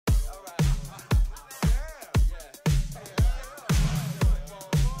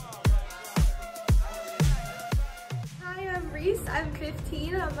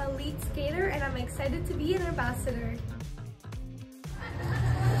15, I'm an elite skater, and I'm excited to be an ambassador.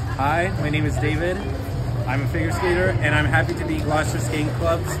 Hi, my name is David. I'm a figure skater, and I'm happy to be Gloucester Skating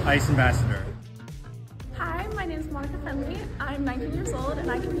Club's Ice Ambassador. Hi, my name is Monica Finley. I'm 19 years old,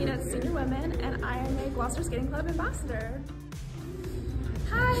 and I compete at Senior Women, and I am a Gloucester Skating Club Ambassador.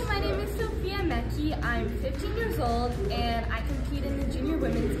 Hi, my name is Sophia Mecki. I'm 15 years old, and I compete in the Junior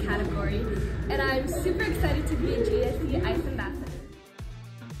Women's category, and I'm super excited to be a GSC Ice Ambassador.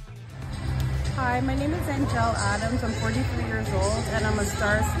 Hi, my name is Angel Adams. I'm 43 years old and I'm a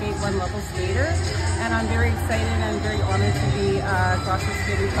Star Skate 1 level skater, and I'm very excited and very honored to be Gloucester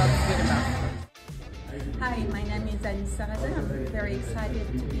Skating Club's Skate Ambassador. Hi, my name is Anissa Raza. I'm very excited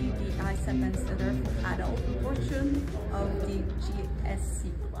to be the Ice Ambassador for adult portion of the GSC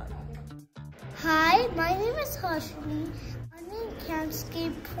Club. Hi, my name is Hashmi. I'm in Camp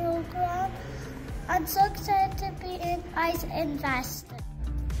Skate program. I'm so excited to be an Ice Ambassador.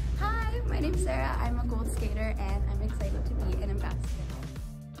 Hi, my name's Sarah. I'm a gold skater, and I'm excited to be an ambassador.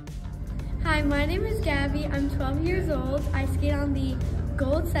 Hi, my name is Gabby. I'm 12 years old. I skate on the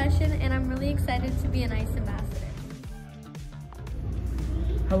gold session, and I'm really excited to be an Ice Ambassador.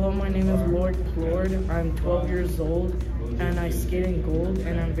 Hello, my name is Lord Claude. I'm 12 years old, and I skate in gold,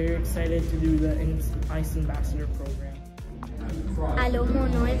 and I'm very excited to do the Ice Ambassador program. Allô, mon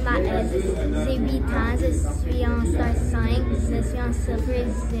nom est Maëlle, j'ai 8 ans, je suis en Star 5, je suis en Silver,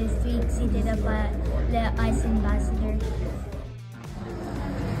 je suis excitée de faire le Ice Ambassador.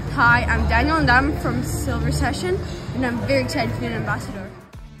 Hi, I'm Daniel and I'm from Silver Session, and I'm very excited to be an ambassador.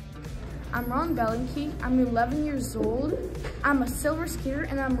 I'm Ron Belenke. I'm 11 years old. I'm a silver skater,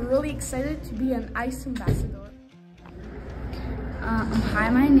 and I'm really excited to be an Ice Ambassador. Hi,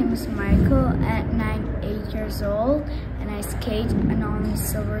 my name is Michael, and I'm 8 years old, and I skate on the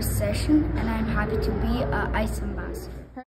Silver Session, and I'm happy to be an Ice Ambassador.